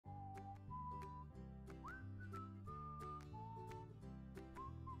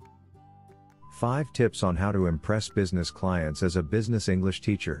5 tips on how to impress business clients as a business English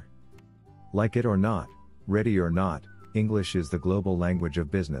teacher. Like it or not, ready or not, English is the global language of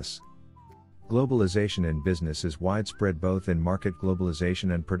business. Globalization in business is widespread both in market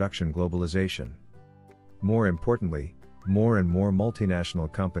globalization and production globalization. More importantly, more and more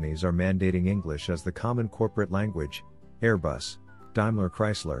multinational companies are mandating English as the common corporate language. Airbus, Daimler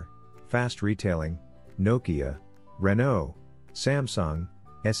Chrysler, Fast Retailing, Nokia, Renault, Samsung,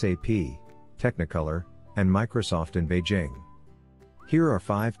 SAP, Technicolor, and Microsoft in Beijing. Here are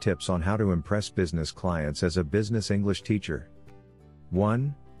 5 tips on how to impress business clients as a business English teacher.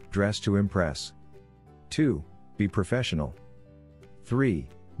 1. Dress to impress. 2. Be professional. 3.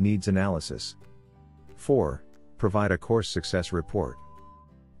 Needs analysis. 4. Provide a course success report.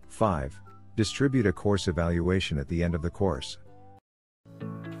 5. Distribute a course evaluation at the end of the course.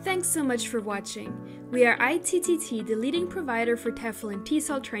 Thanks so much for watching. We are ITTT, the leading provider for TEFL and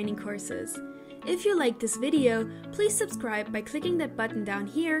TESOL training courses. If you like this video, please subscribe by clicking that button down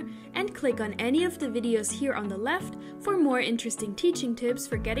here and click on any of the videos here on the left for more interesting teaching tips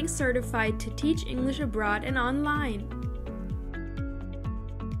for getting certified to teach English abroad and online.